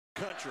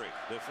country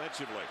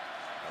defensively,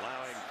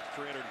 allowing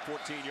 314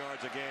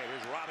 yards a game.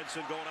 Here's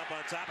Robinson going up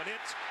on top, and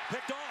it's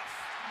picked off.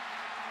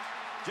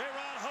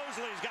 Jayron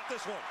Hosley's got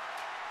this one.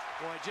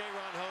 Boy,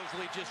 Jayron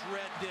Hosley just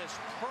read this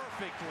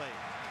perfectly.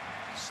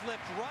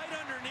 Slipped right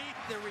underneath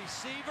the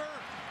receiver.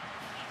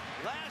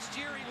 Last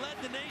year he led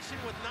the nation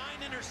with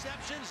 9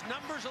 interceptions.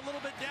 Numbers a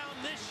little bit down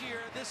this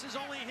year. This is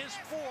only his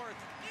 4th,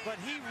 but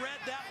he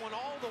read that one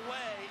all the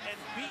way and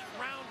beat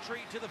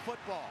Roundtree to the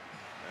football.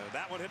 And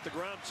that one hit the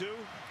ground too.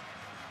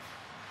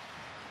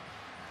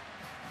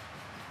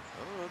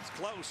 Oh, it's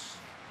close.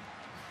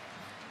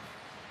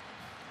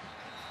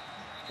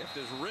 Kept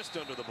his wrist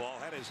under the ball,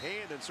 had his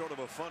hand in sort of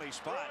a funny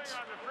spot. Ruling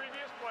on the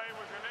previous play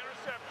was an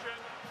interception.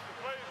 The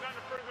play is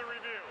under further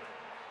review.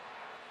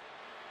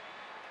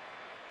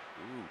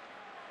 Ooh,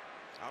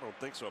 I don't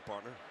think so,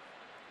 partner.